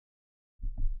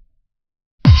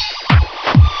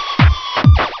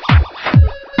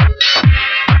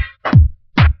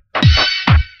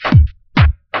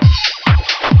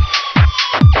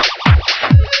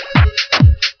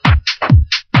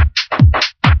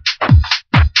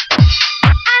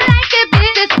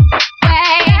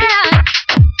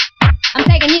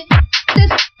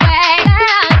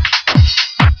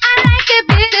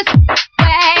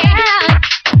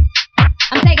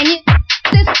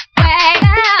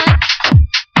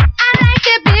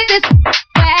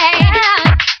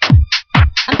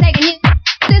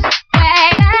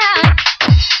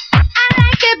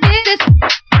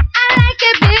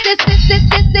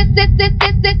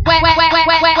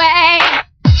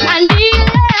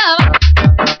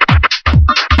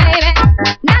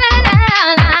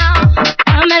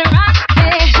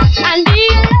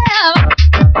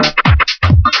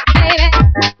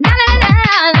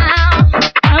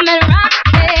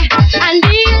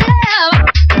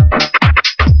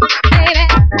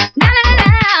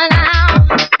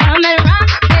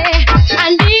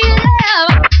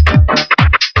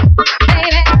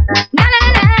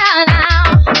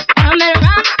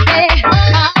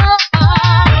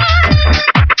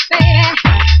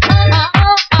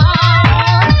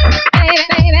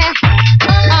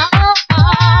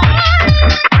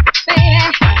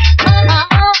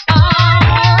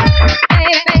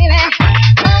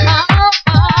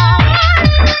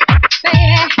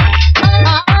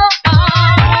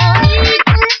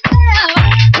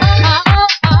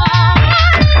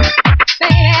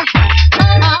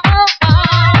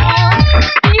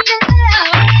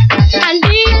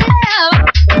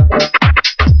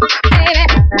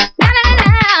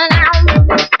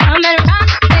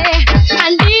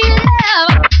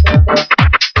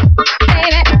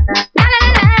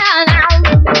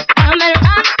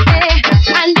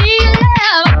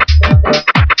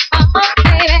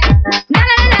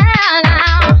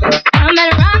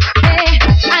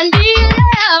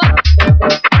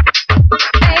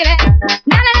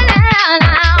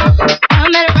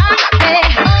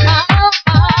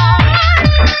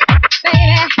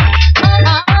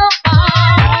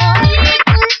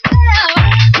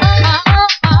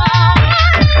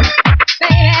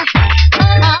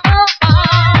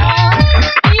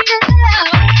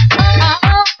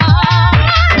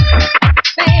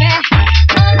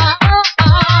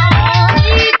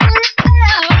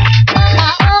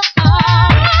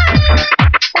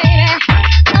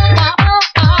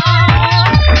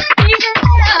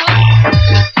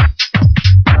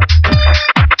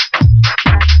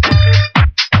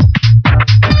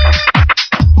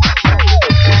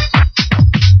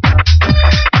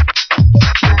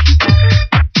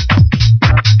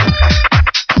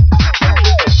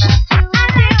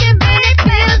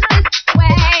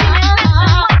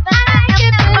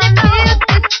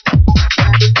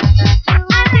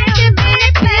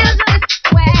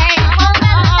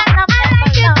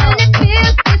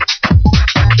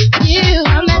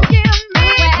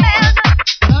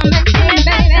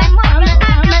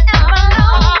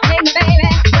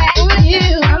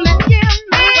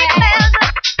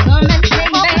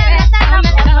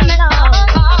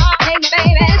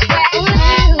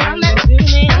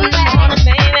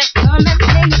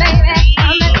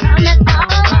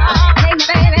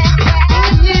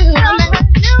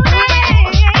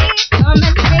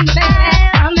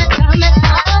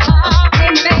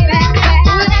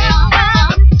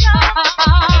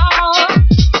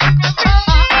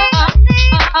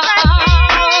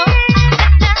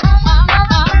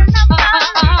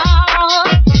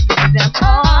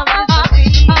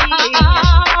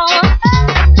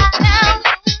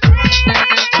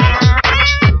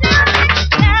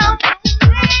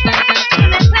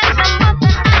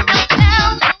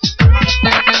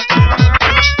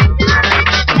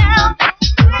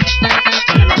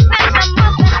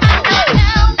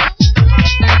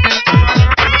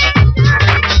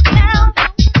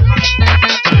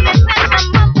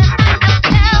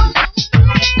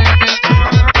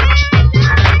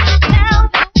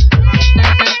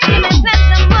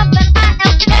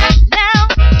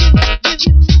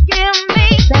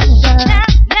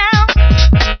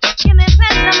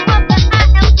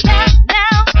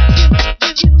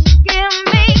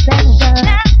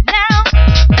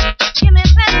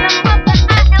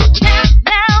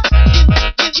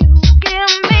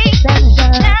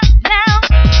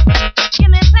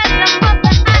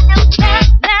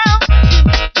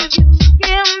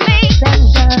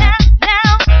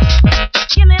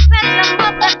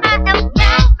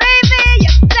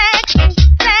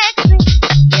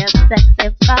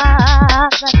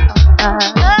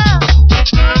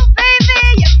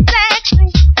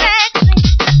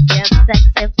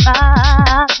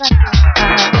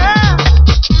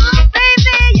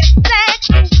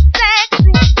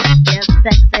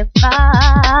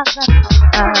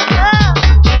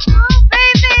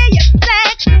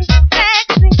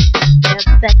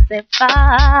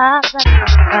25.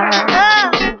 Oh,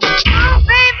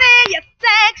 baby, you're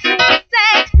sexy,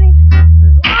 sexy.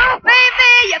 Oh,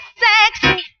 baby, you're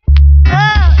sexy.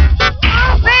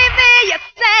 Oh, baby, you're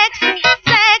sexy,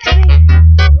 sexy.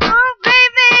 Oh,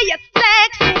 baby, you're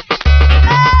sexy.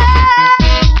 Oh,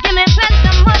 give me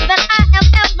pleasure more than I have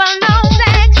ever known.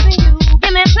 Sexy,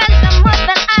 give me pleasure more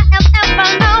than I have ever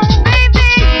known. Baby,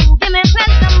 give me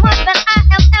pleasure more than I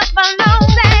have ever known.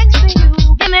 Sexy,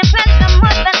 give me pleasure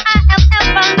more than I have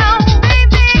ever known.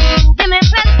 Baby, give me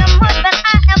pleasure.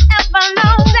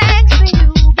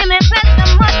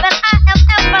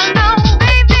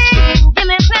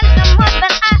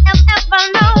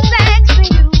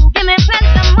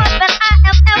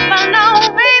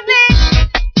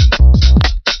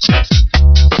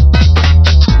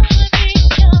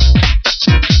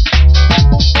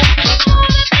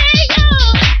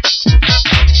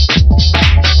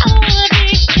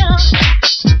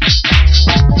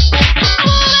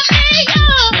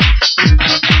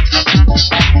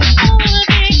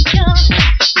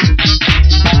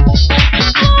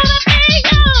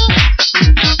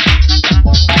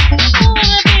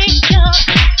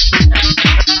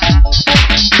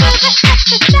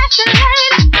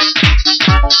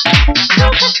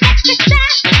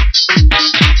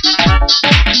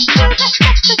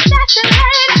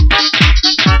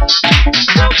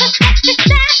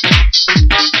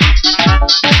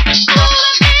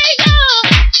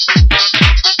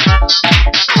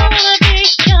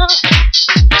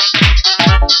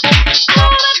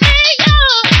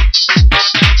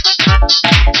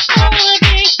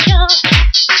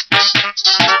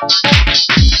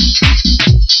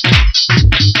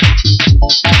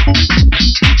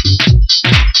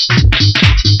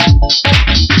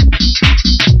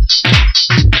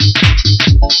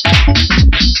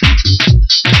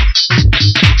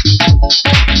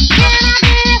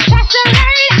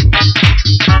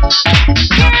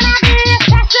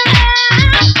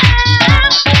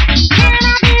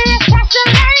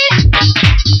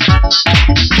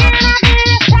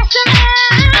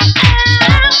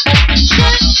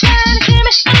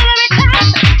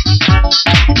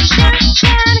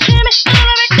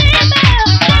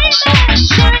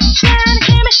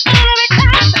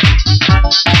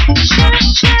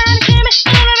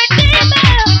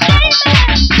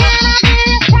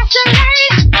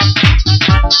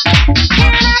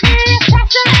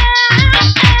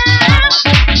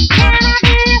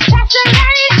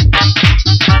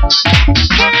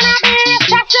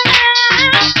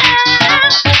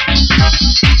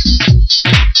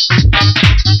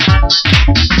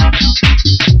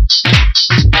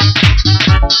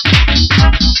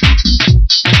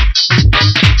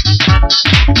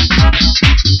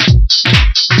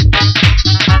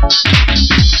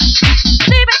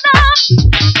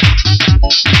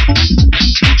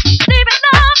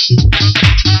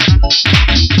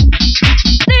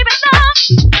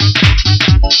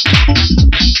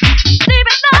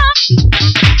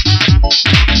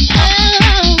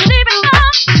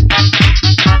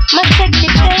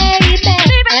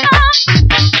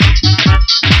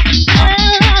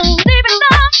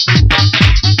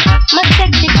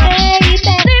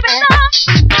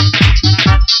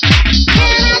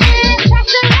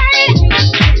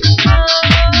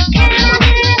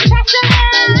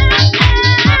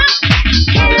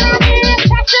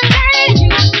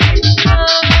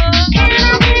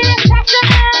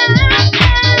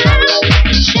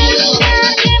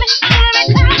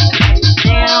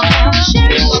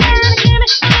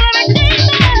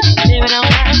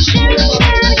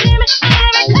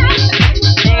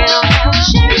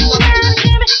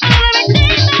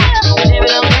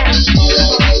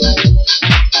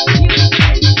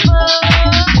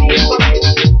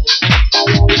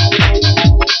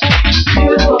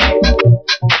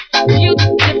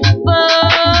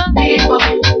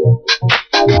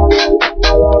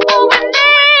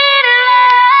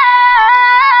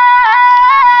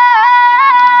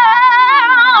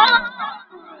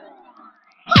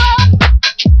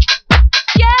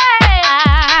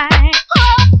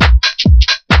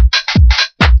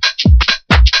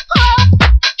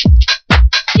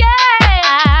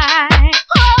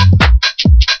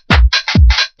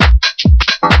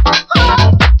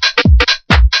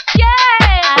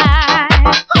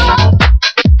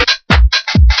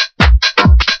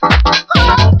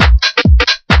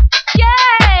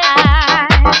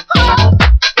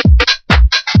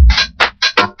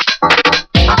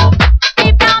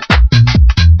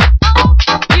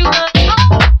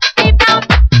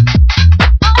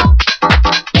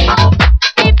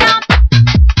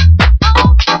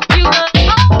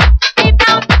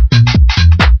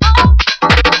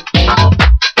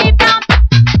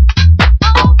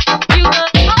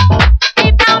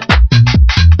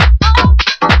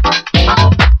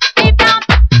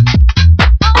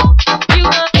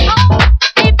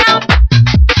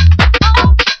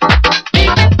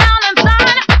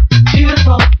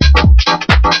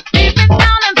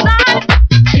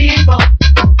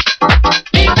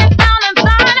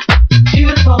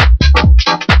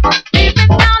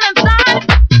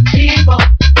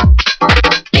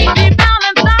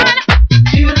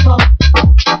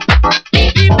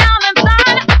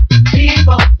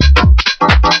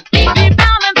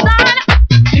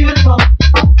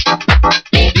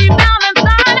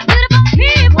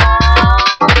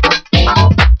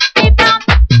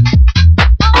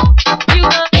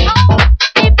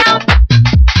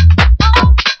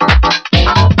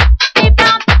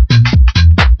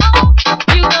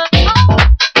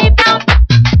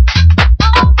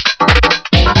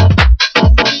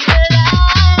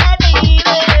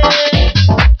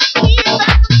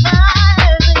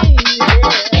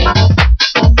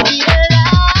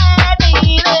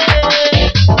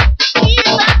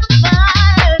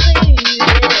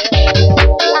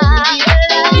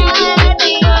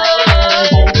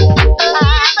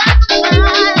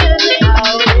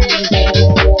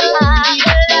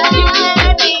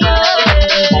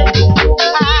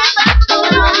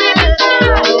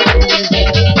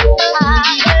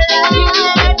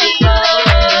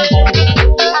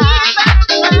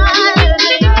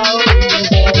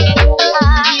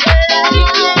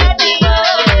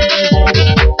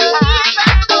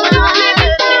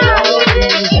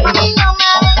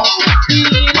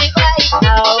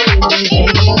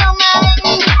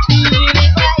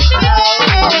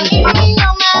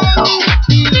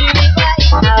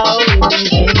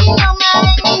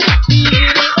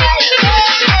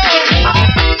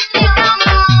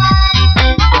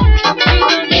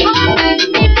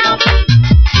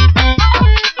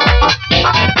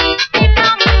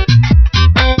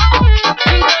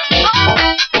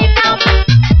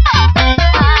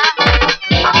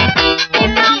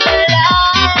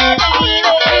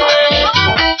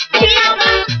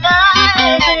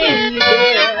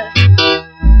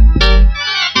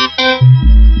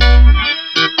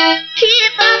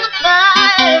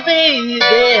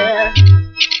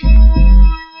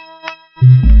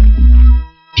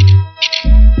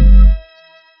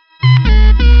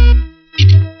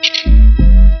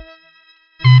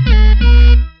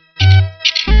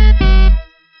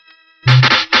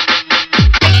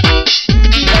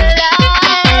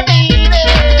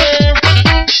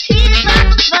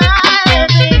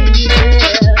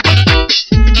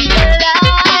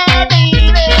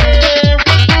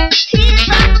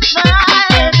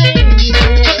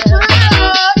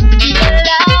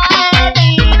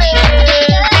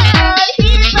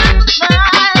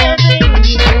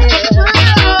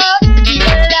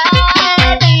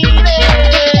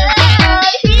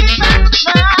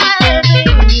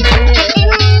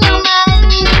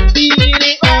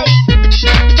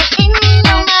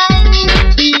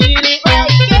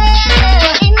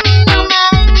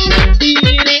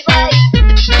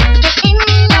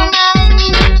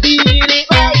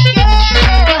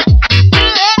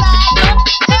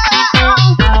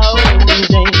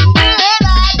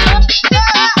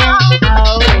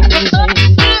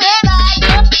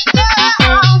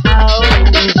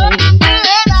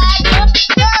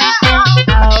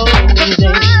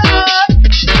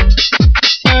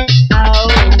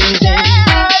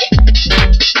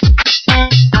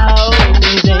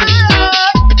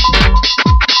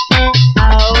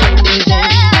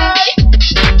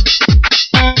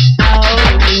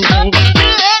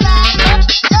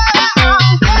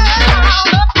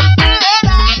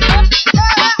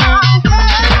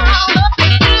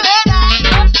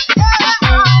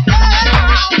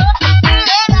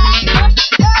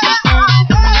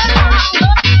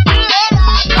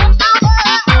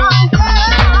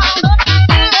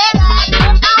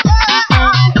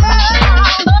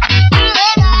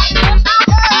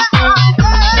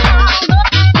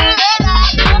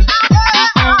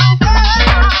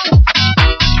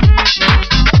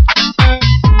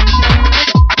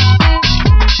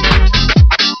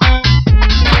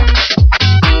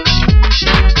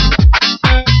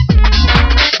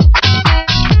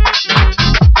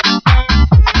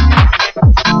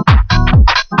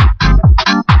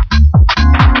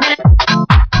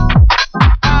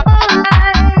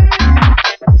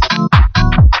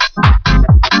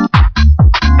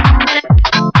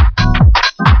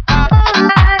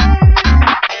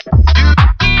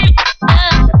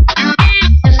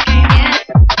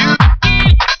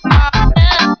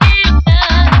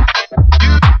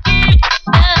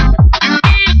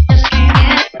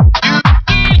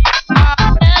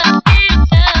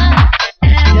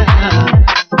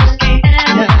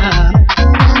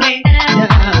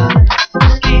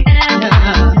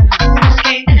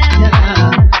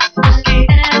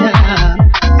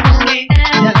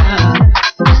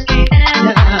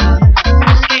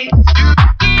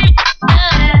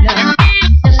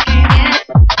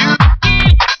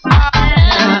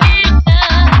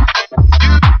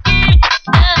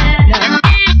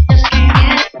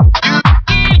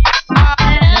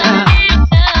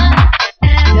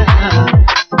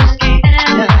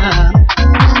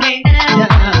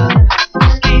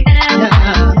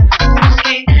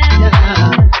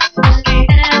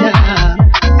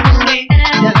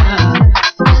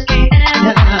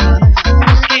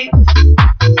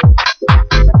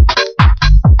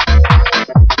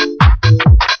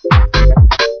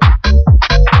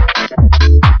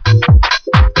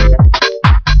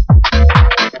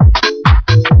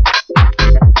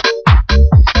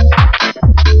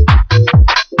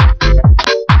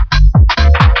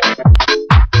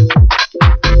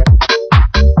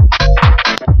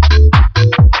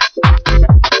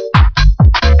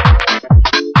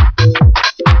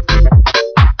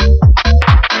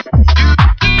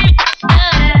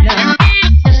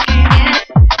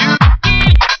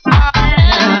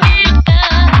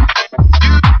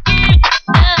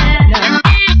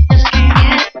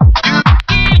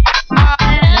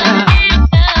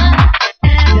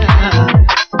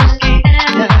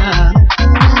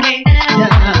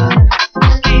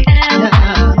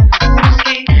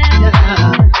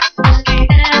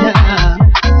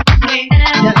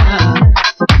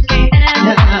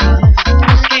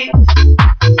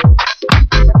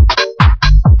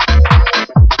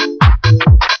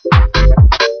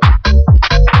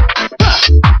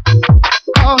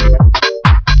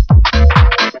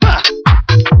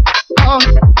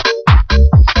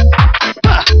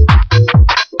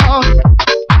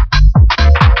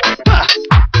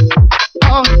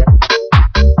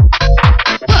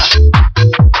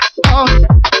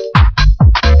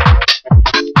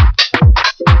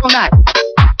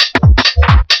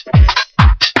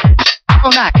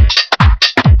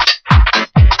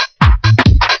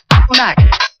 night.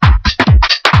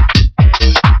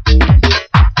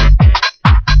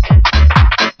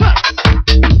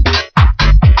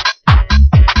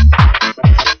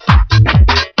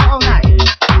 All night.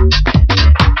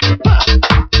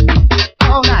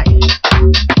 All night.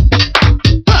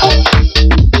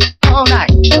 All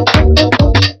night.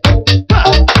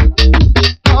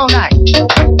 All night.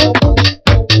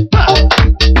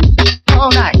 All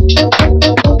night.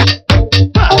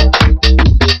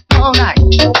 All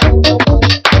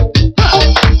night.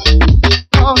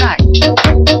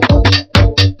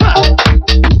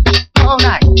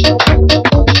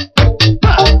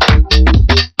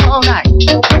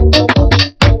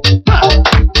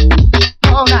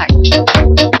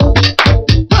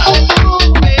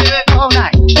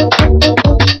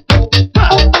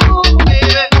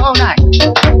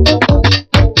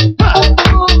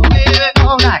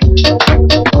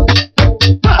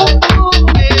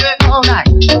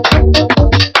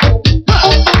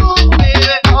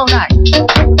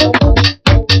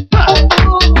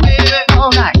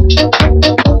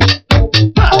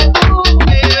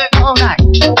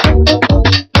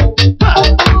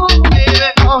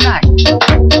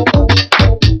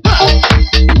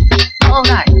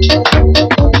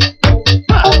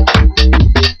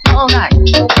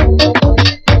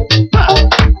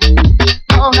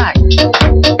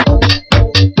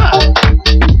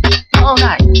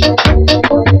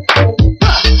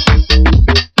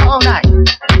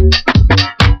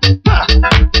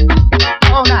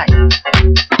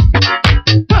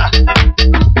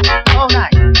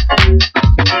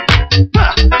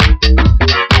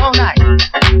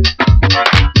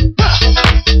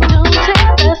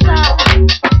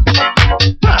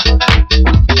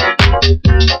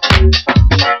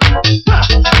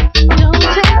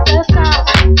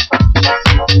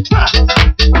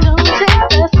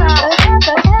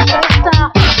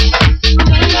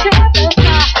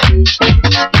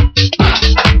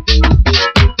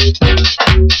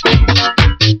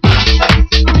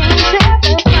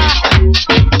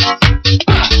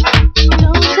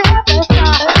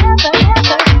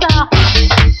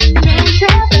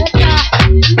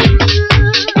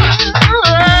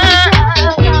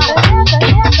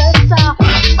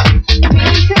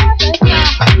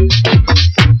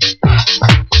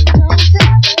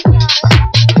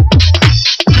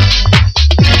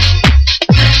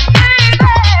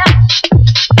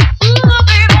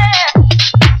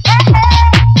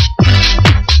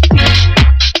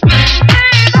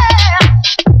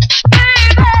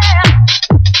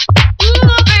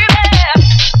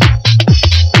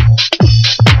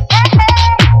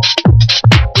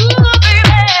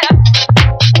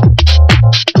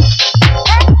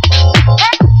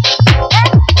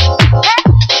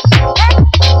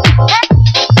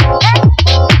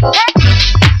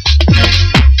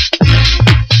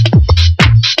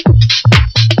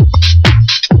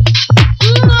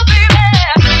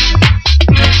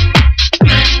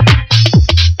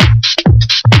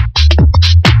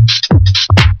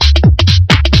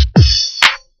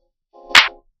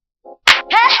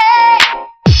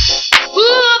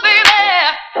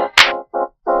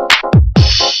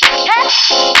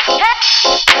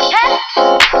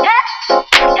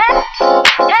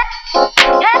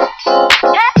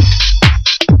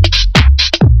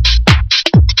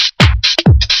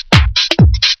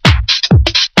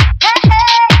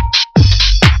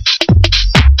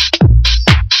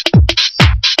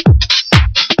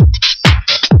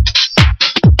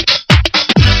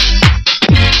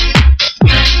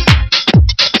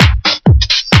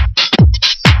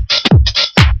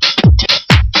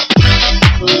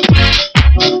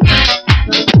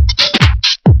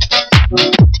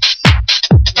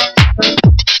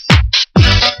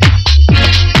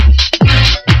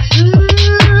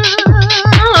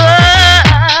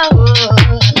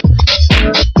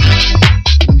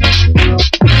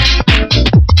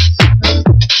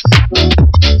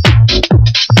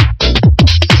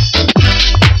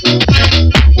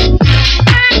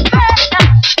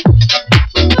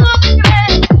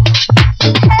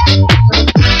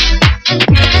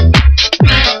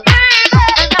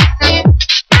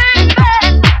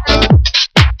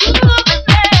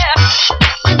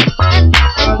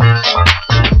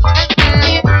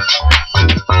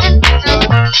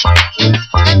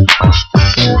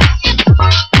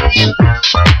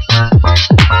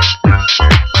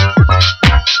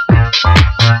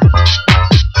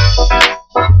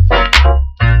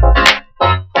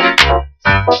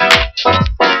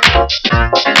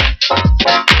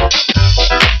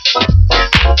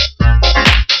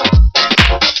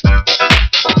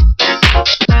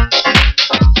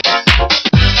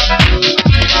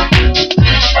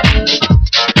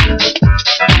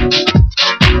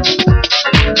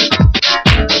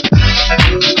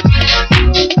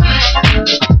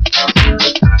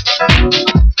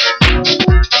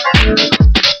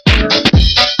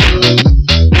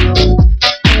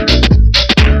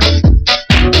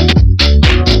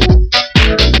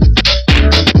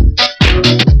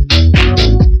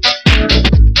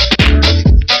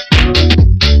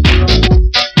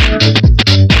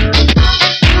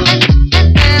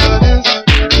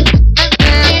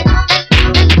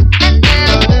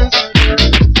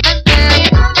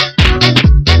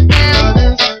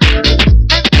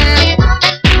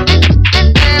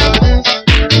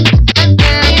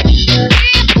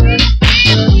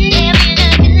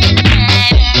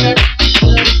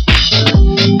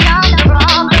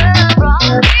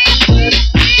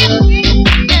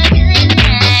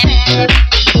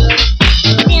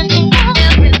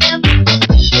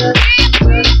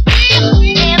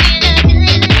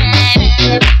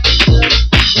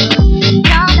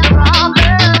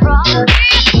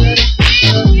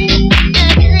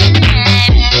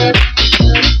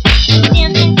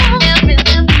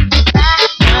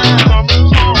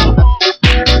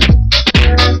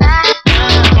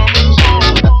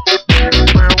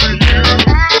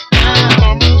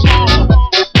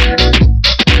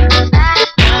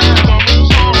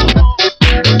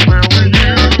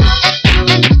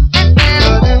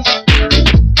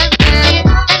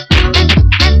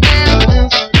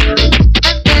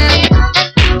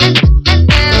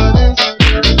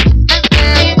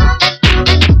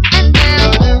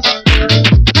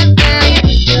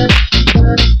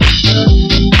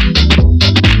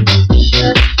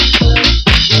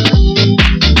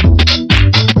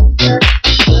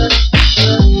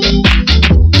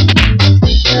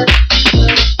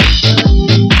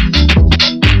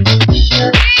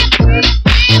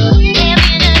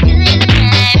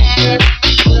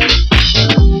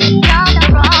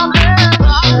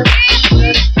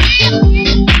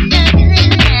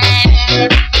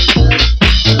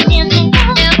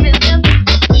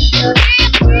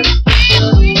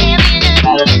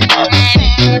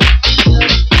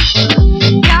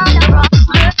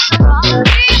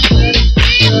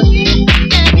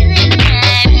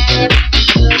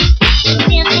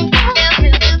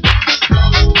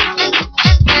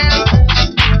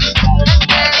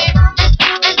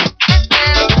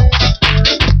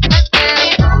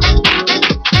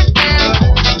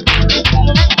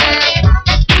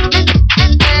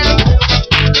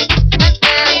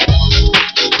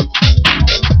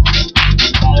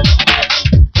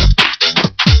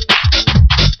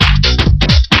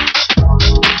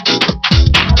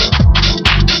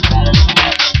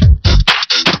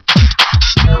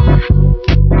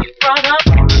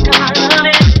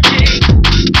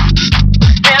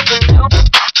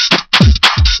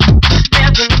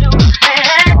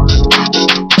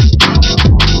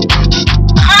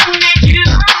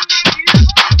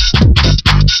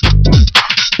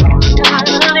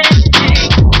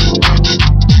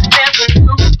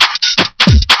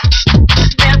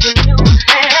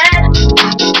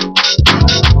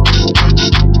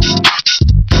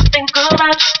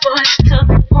 to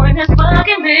the point that's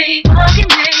bugging me, bugging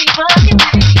me, bugging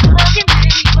me, bugging me,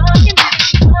 bugging me,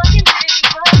 bugging me,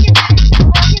 bugging me,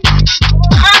 bugging me.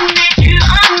 I need you,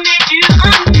 I need you,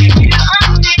 I need you,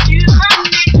 I need you, I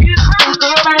need you. I'm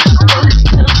going back to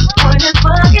the point that's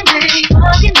bugging me,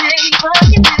 bugging me,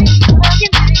 bugging me,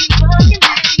 bugging me, bugging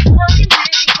me, bugging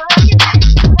me, bugging me,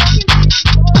 bugging me.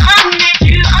 I need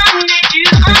you, I need you,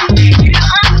 I need you,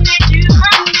 I need you,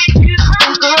 I need you.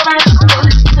 I'm going back to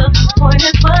the point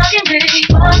that's bugging me.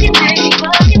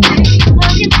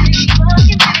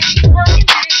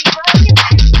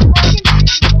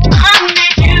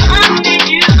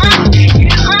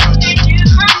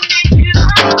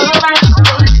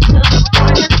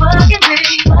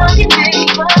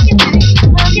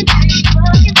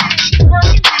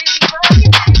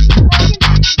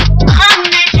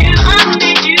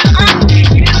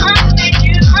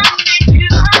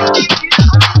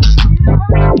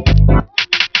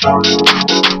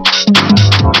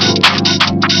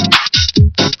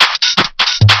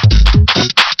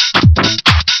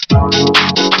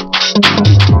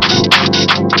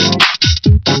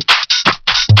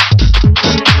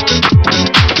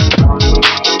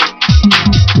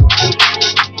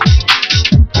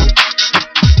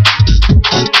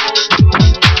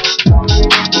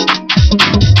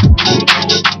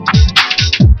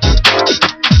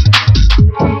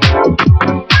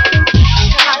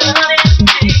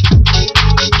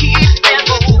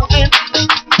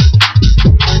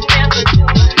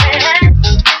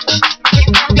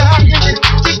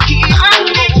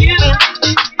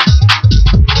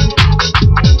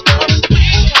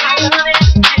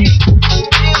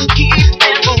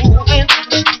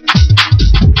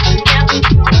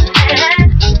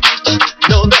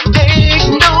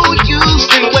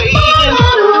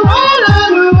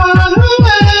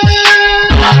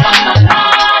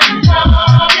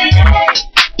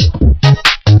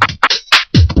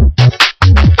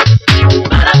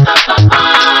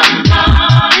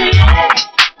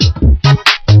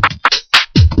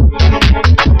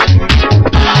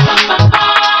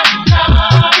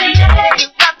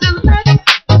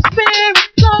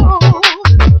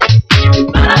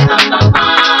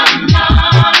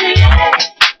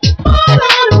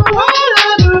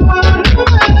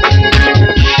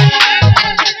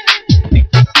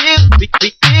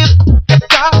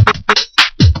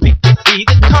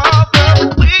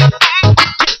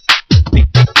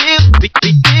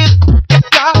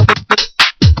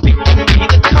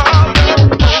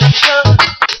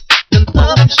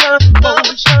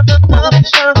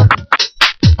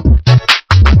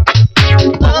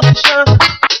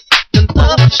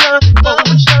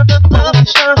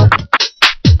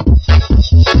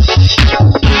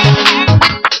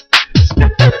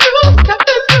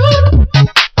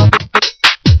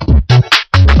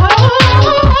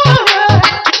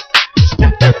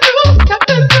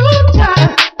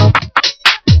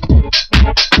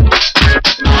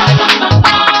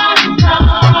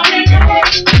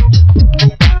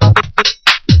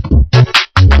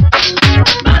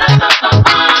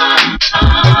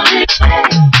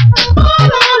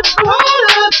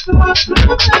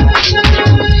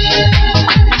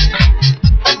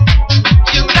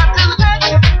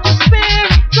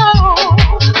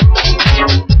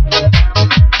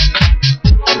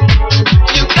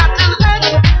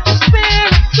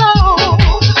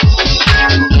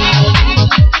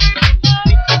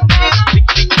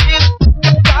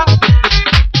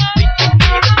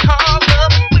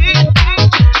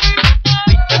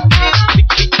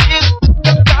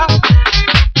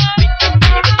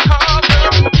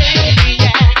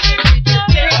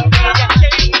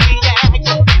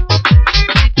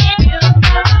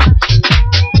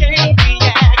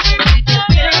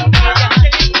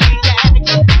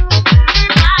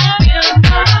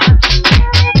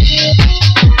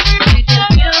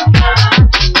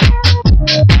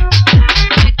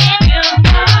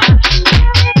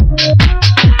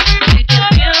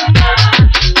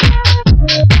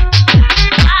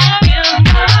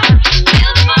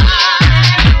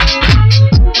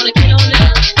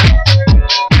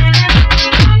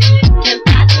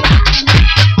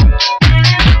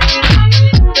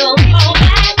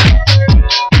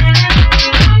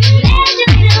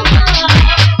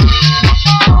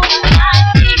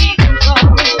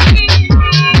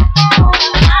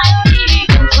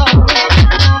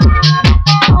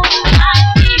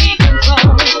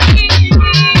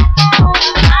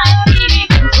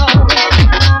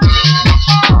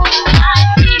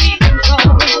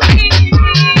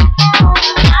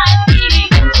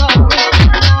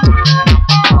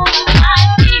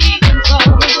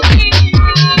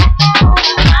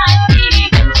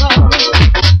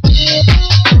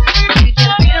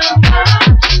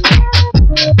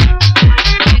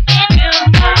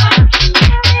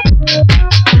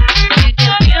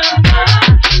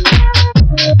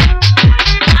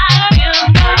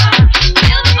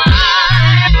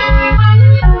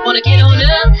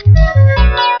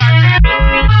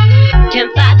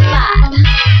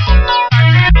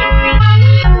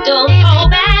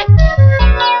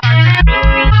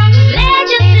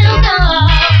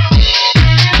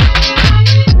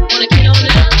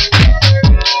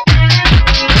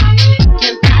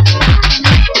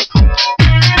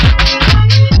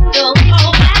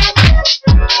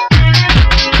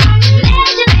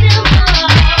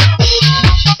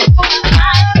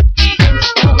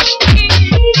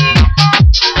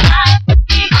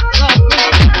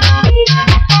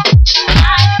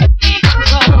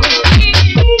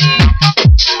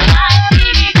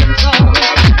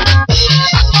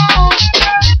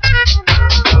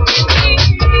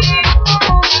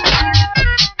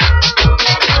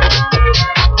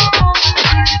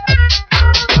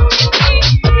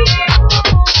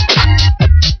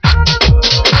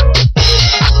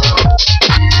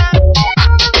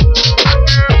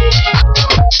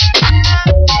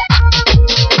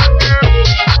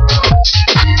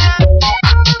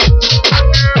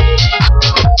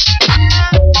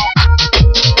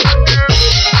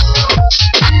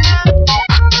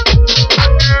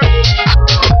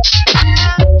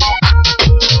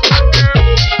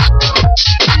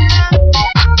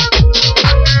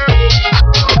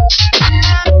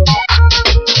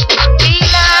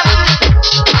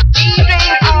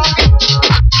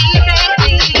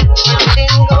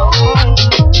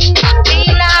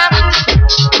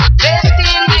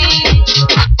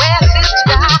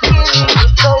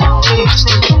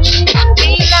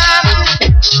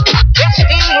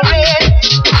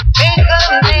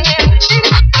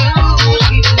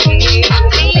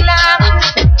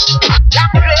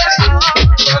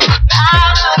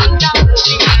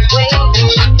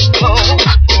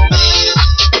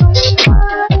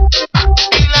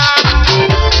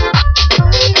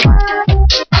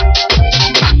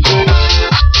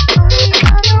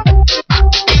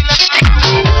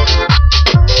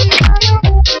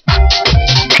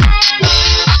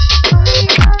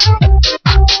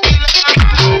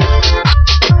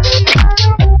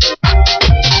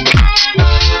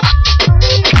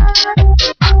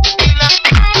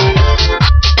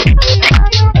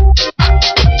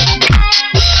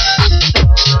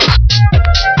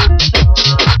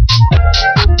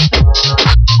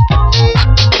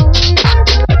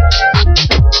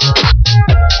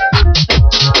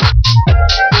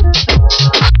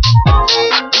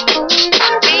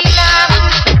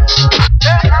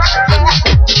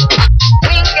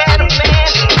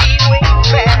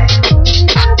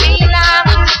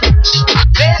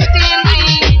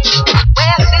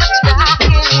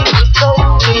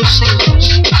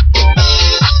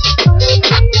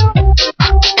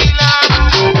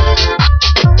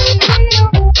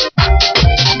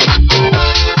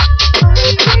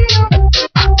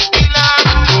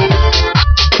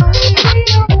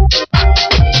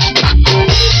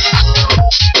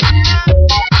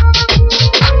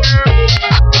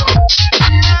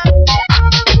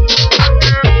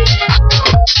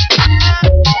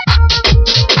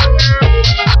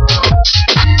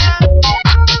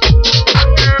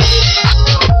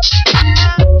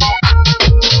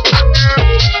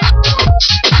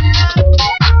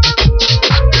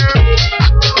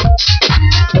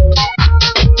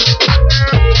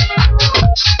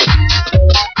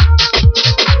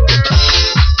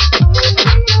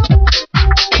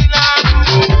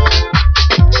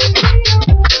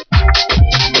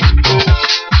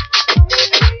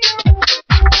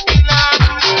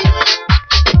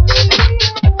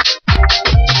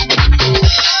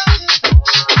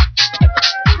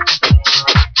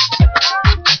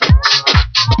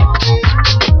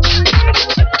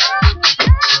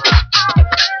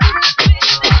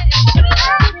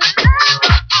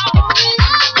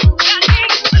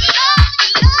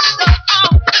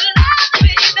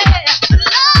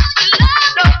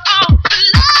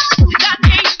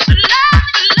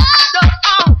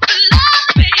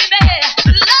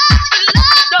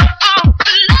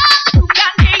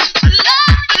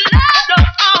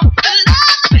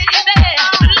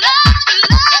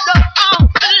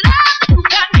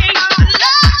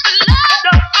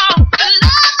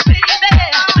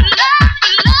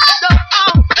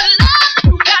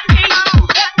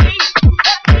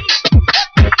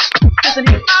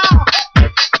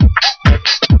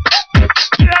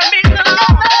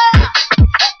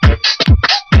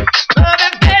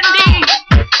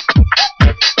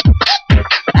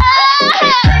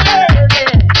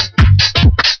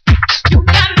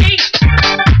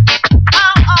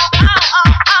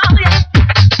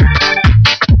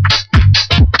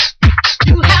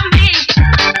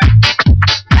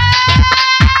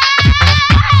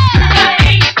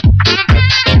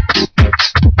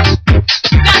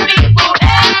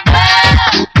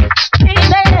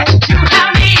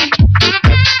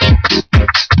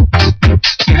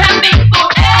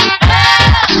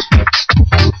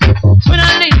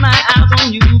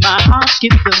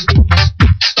 skip the beat.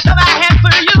 Love I have for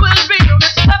you is real.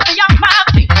 It's nothing off my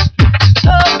feet.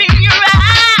 Love me in your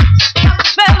eyes, cast a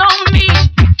spell on me.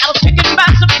 I was taken by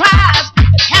surprise.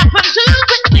 It happened too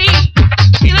quickly.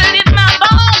 Feel it in my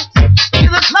bones. Feel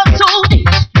this love so deep.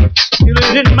 Feel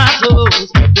it in my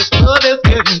toes. This love is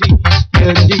getting deep,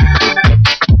 getting deep.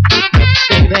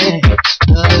 Baby,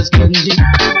 love is getting deep.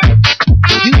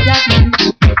 You got me,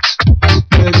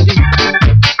 getting deep.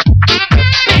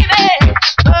 Baby,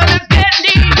 love is getting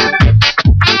deep.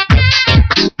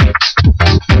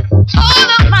 All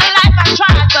of my life I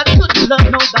tried but couldn't love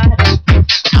nobody.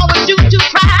 I was due to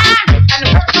cry and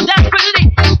hurt so desperately.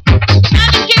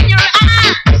 Magic in your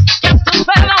eyes cast a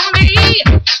spell on me.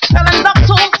 Fell in love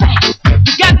so fast,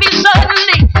 you got me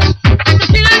suddenly. I can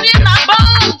feel it in my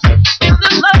bones, feel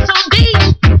this love so deep.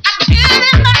 I can feel it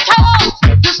in my toes.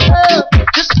 This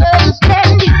love is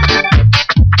getting deep.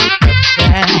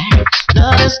 Yeah,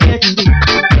 love is getting deep.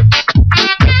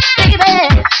 Baby,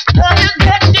 love is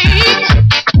getting deep.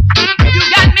 You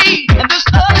got me, and this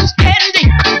love is getting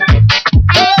deep.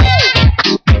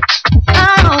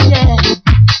 Oh yeah,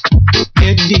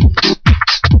 getting deep.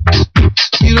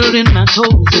 Feel it in my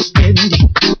toes, it's getting deep.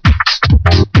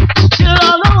 Feel it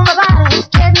all over my body, it's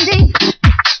getting deep.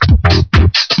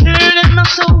 Feel it in my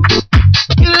soul,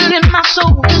 feel it in my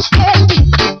soul, it's getting deep.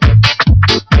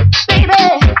 Baby,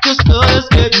 this love is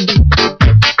getting deep.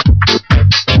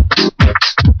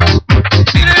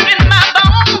 Feel it in my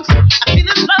bones, I feel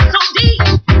this love so deep. I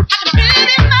can feel it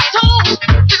in my toes.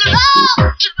 This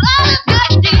love is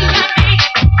getting deep.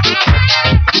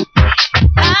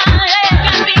 Ah, yeah,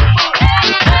 got me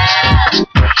forever.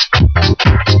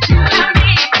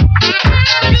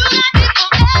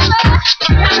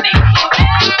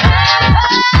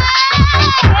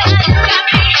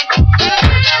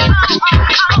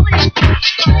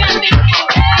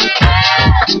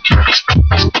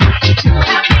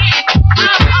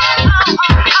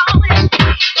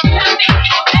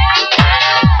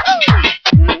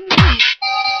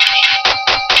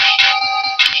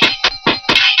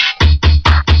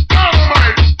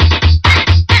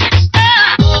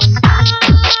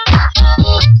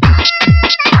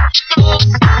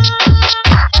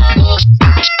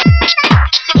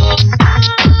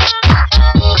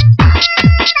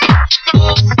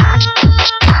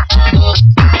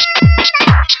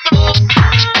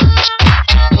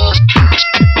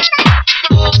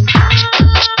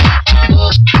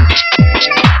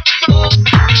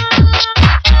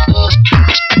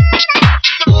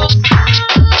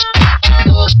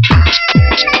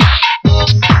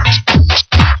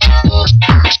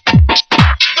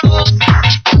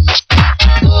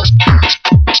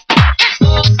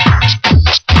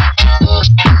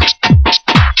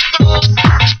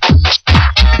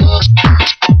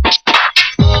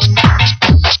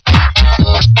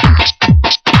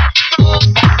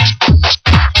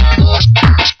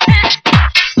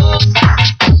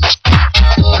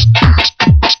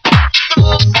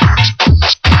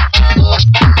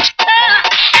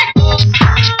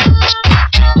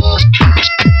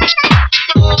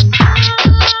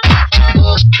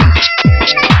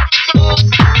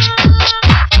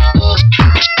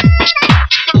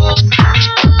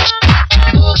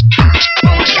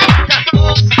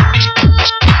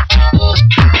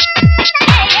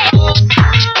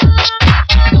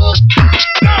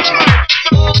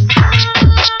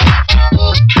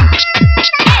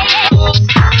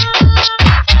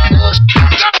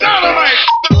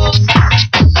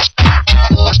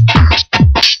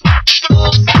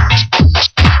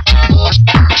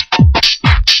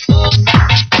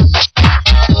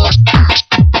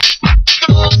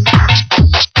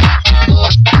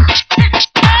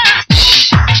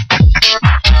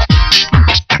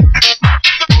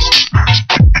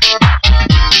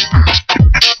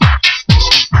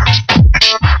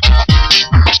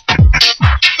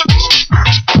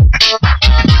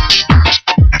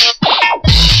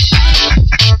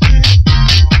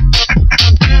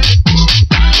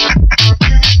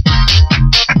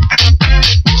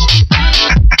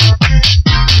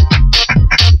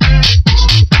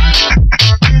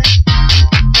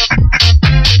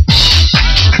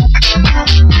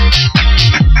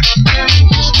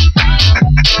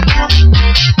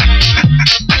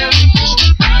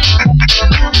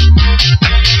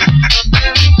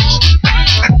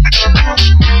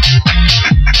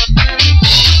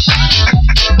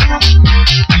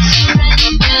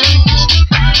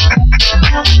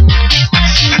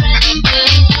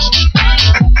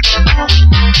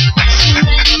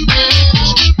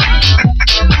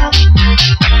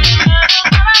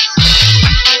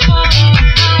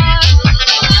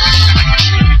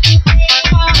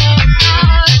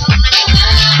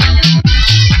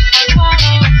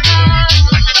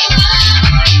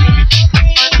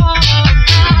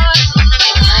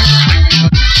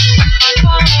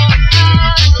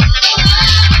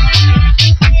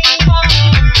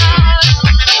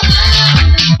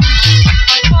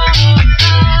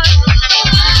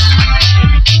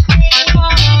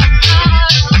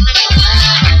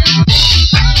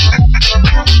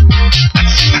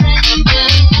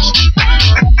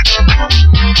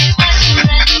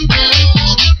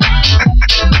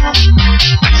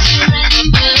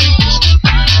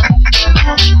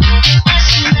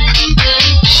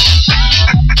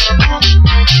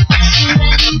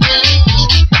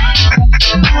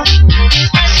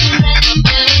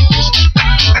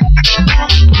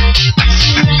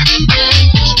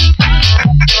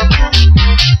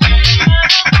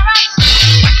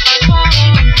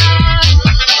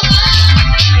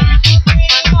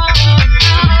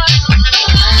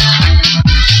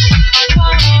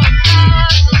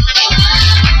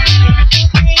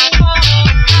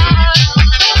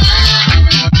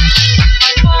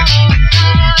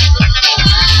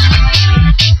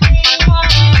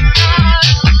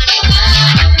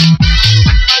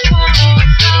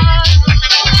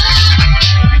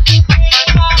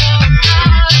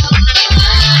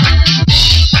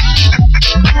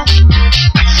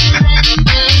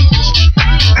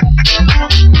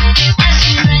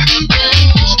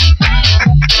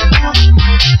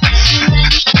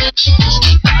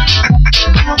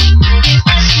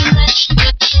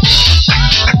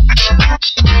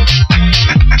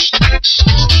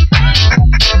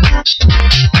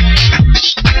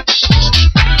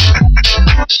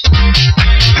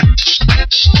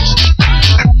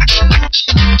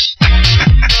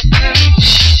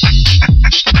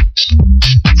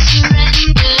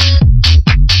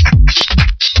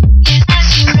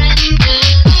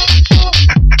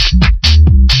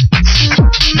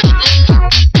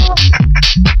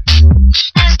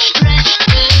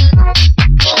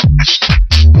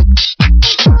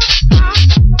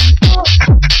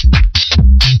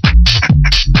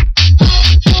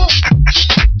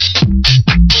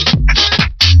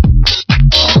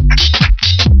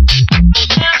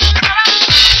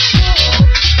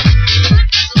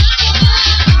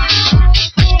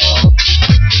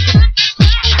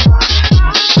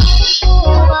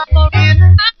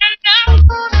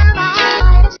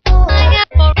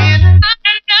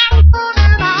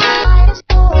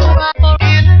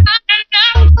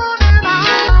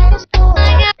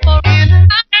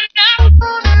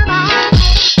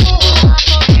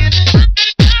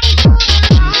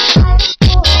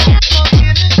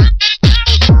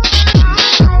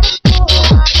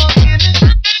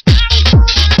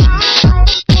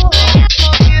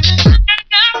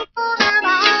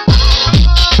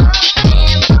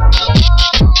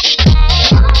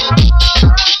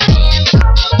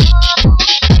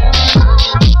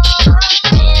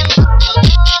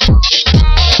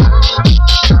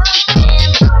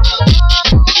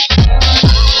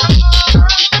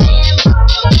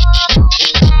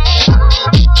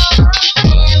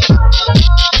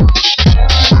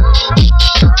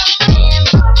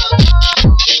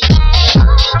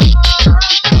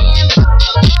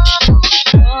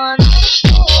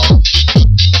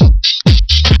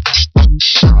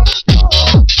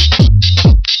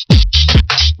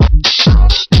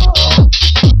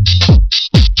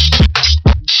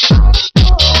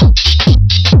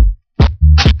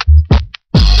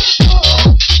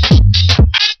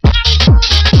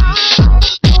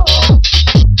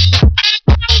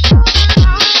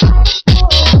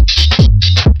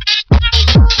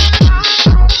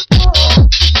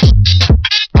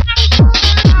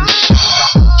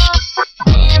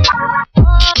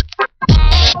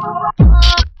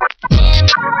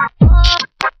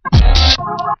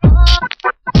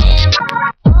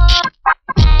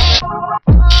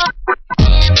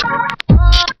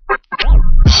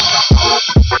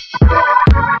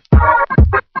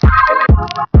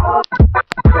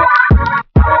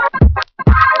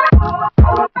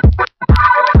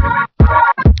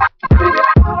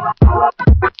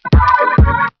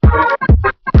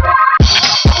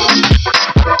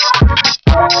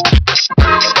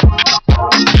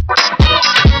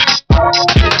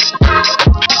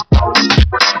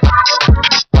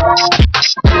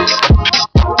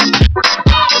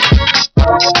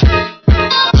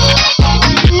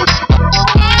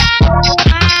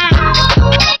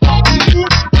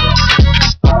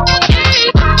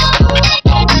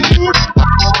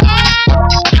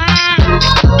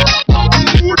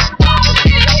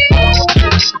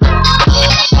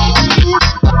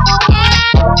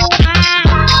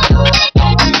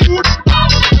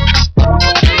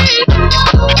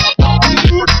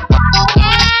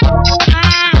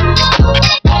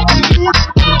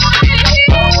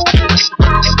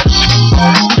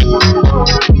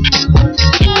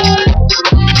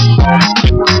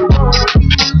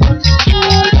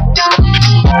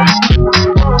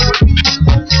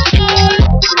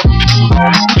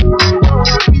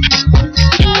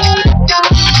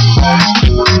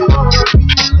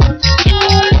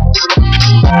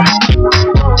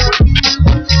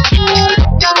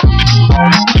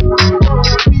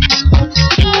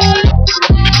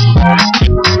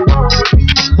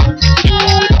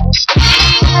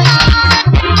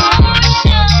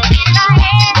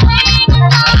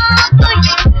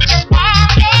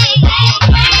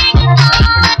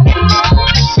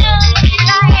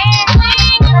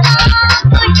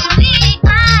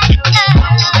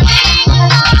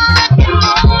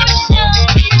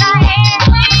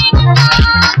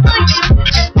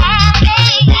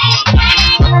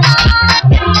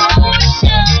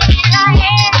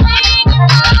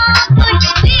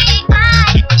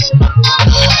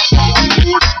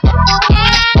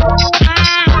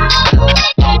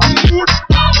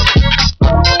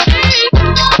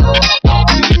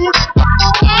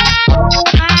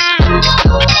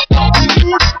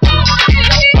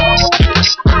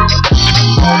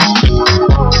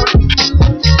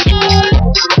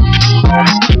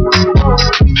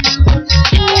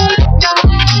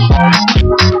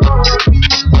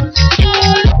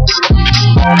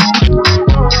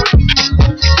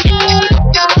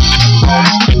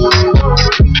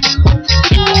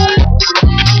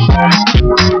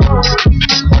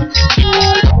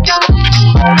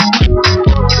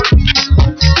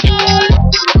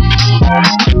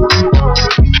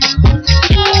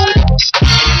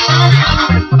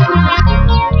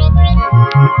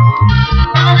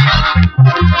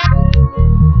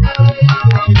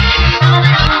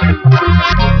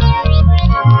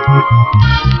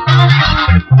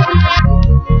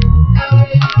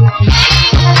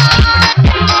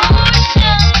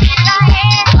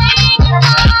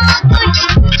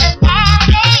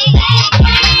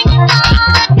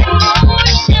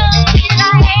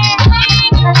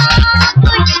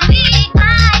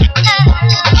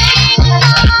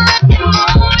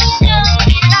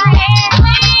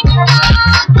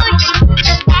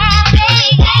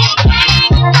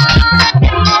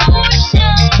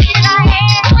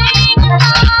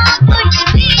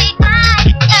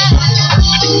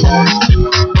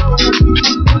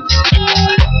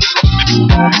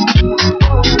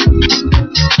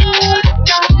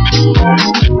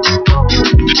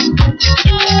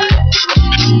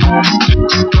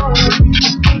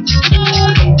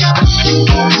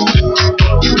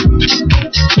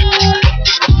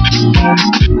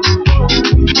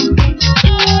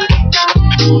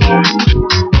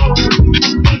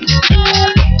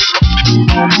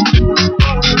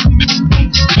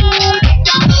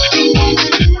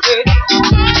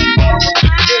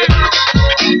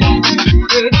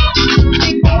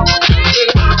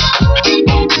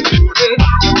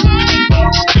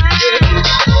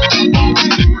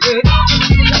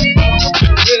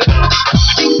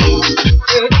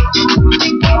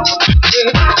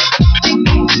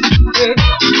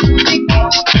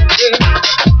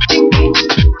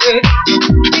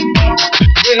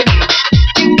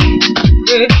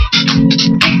 Yeah.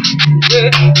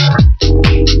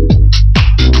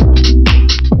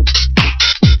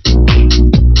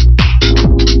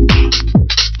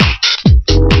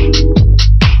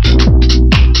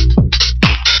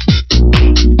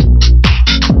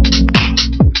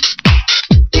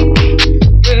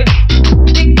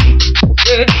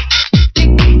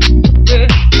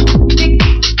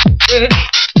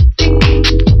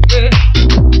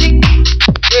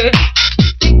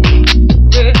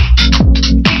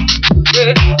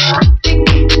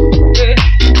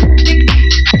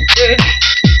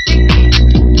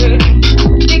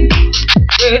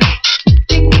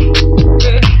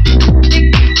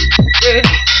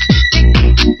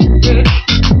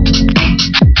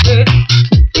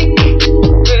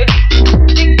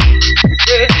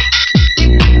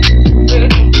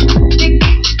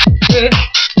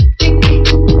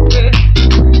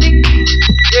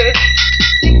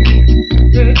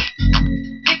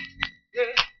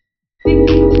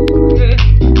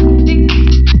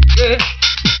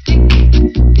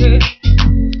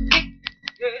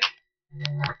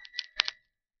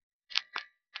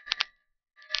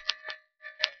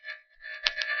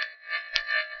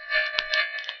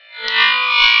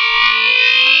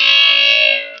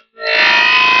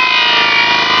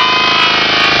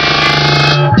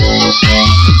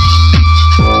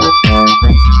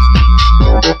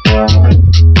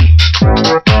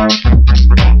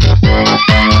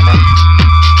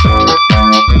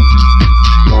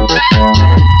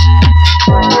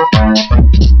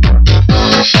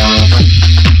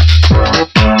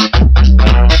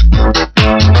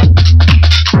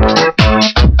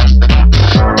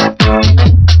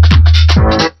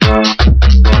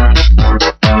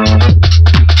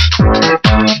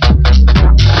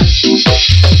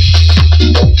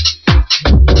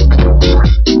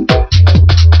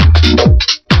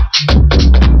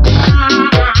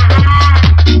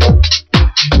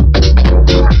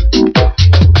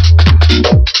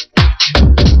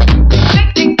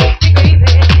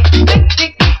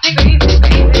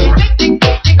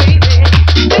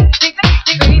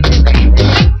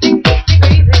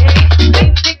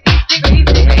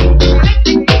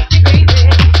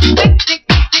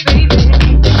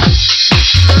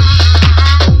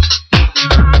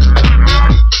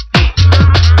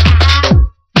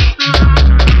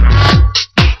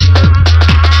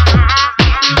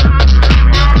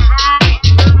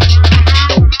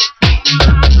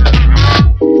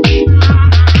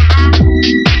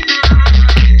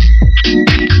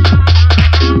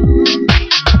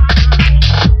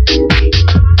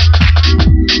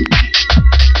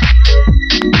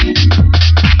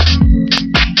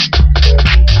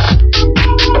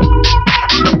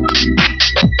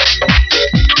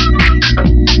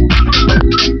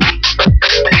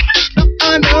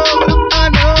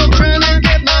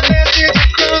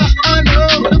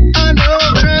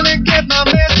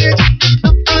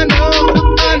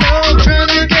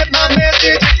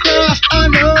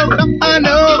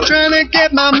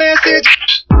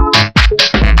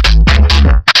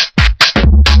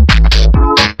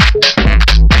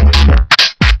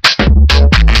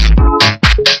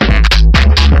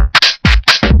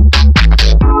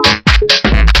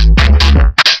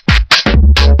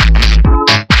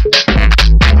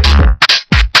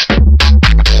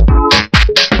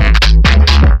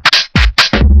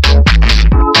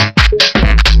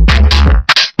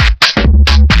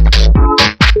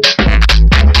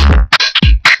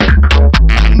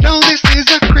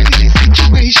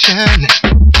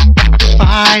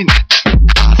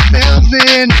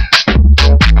 choosing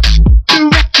to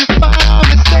rectify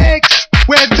mistakes.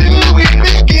 Where do we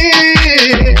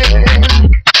begin?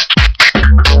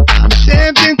 I'm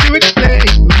attempting to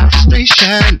explain my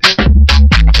frustration.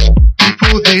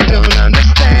 People, they don't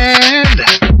understand.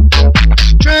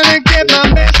 Trying to get my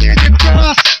message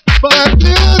across, but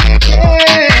do they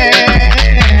care?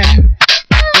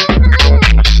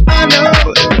 I know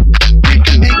we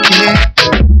can make it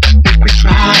if we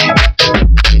try.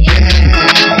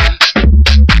 Yeah,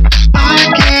 I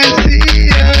can't see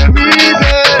a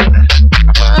reason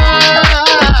why.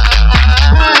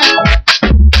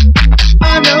 I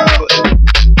know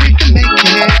we can make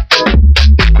it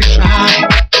if we try.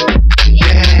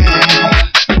 Yeah,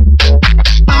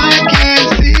 I can't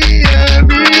see a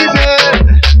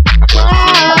reason why.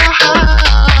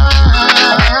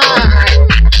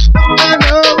 I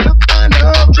know,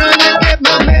 trying to get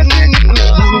my message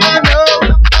across.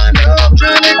 I know,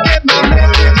 trying to get my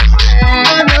message across.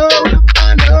 I know,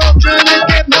 trying to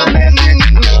get my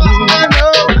message across.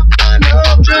 I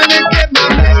know, trying to get my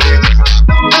message across.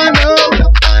 I know,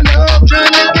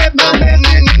 trying to get my message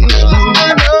across.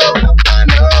 I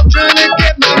know, trying to get my message across. I know, trying to get my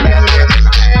message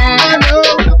across. I know,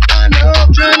 trying to get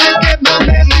my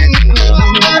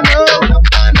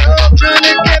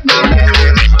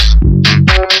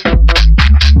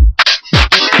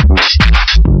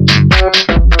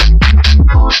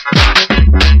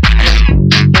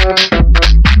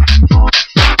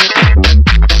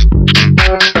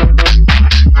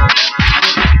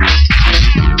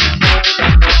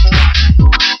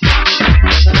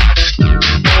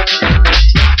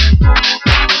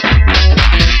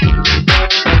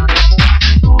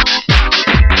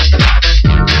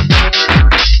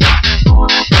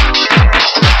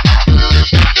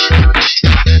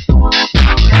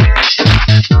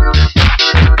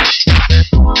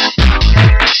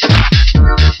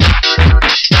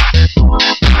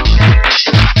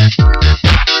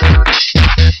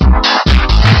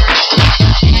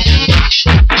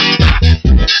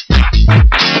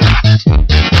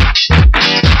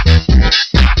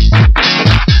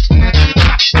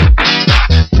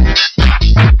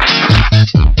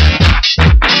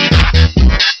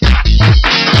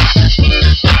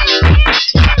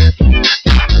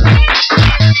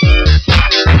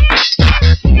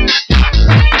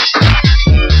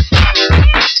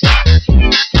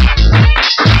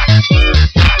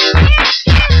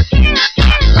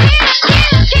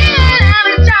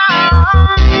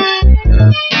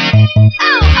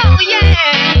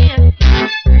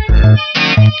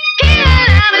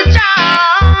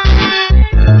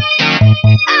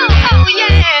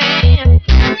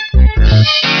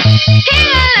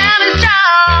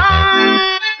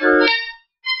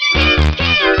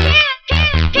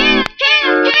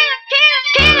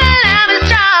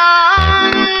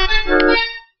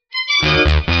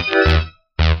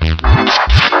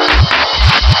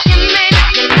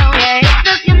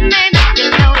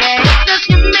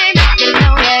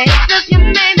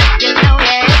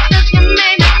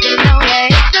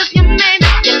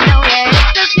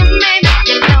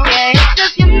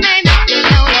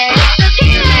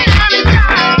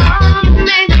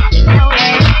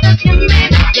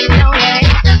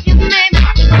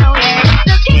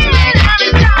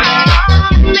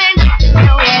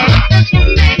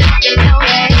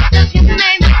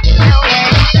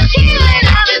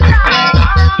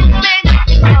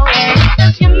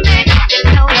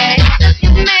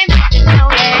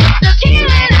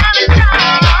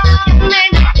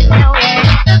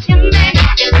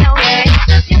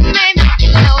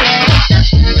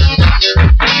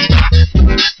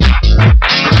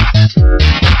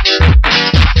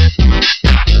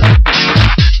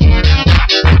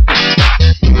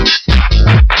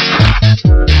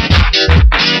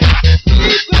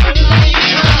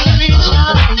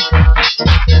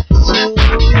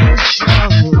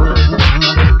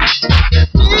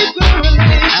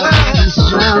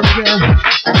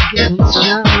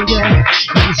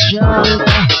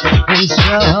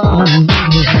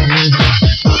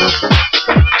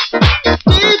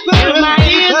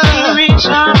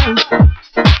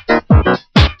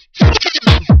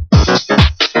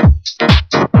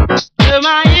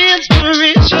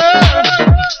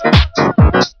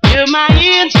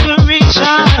across.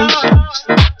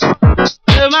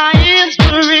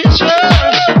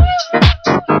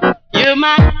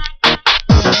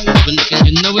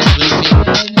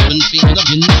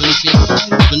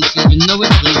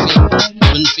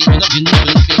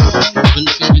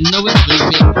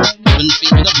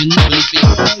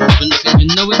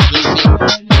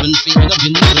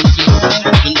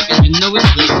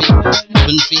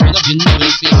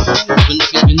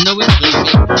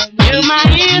 You're my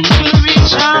inspiration.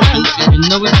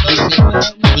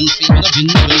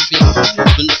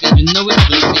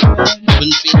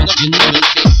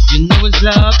 it's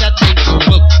love that makes you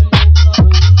hook.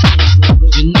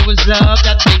 You know it's love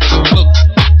that makes you hook.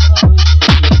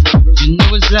 You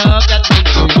know it's love that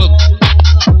makes you hook.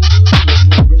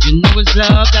 You know it's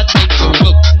love that makes you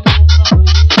hook.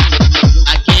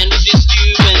 I can't resist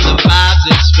you when the vibes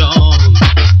are strong.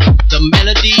 The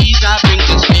melodies I bring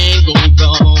just can't go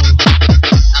wrong.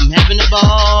 I'm having a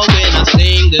ball when I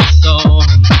sing this song.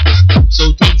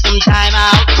 So take some time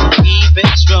out to keep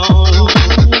it strong.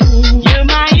 You're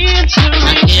my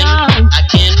inspiration. I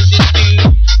can't resist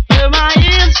you. You're my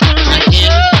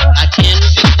inspiration. I can't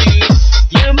resist you.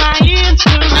 You're my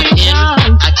inspiration.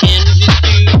 I can't resist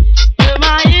you. You're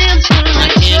my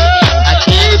inspiration. I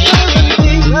can't resist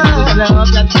you. This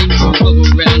love that makes you go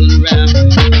round and round.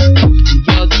 And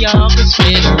you're the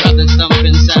orchestrator of the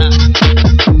thumping sound.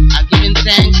 I'm giving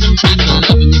thanks and praise for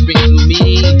the love you bring to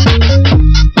me.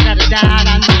 Without a doubt,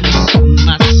 I know it's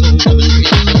my soul and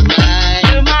feels so right.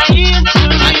 You're my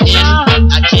inspiration.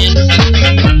 I can't resist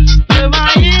you. You're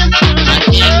my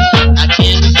inspiration. I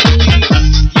can't resist you.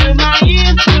 You're my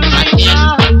inspiration.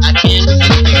 I can't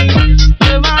resist you.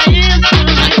 You're my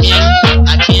inspiration.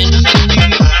 I can't resist you.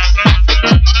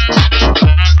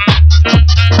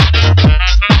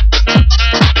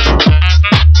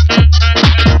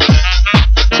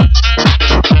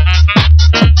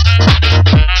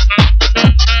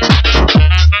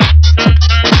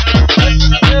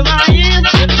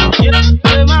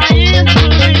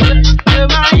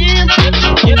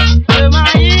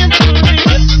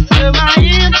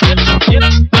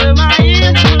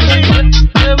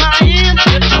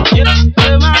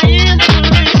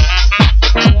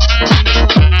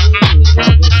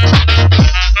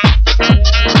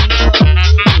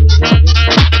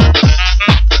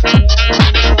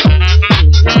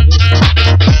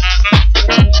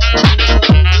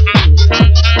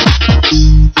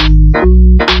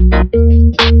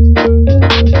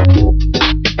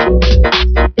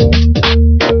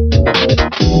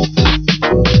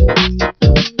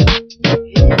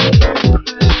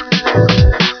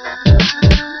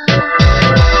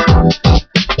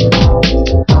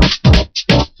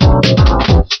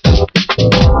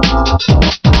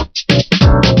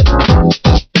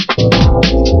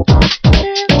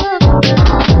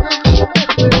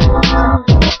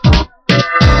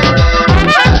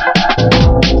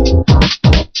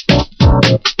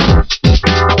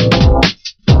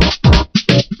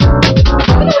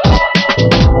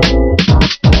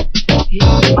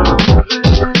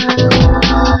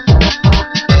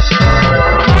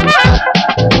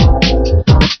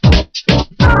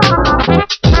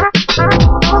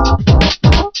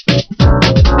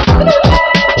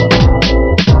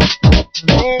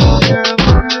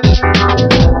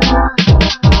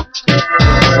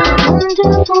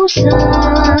 Wonderful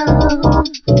sound,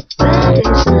 that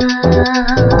is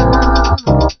love.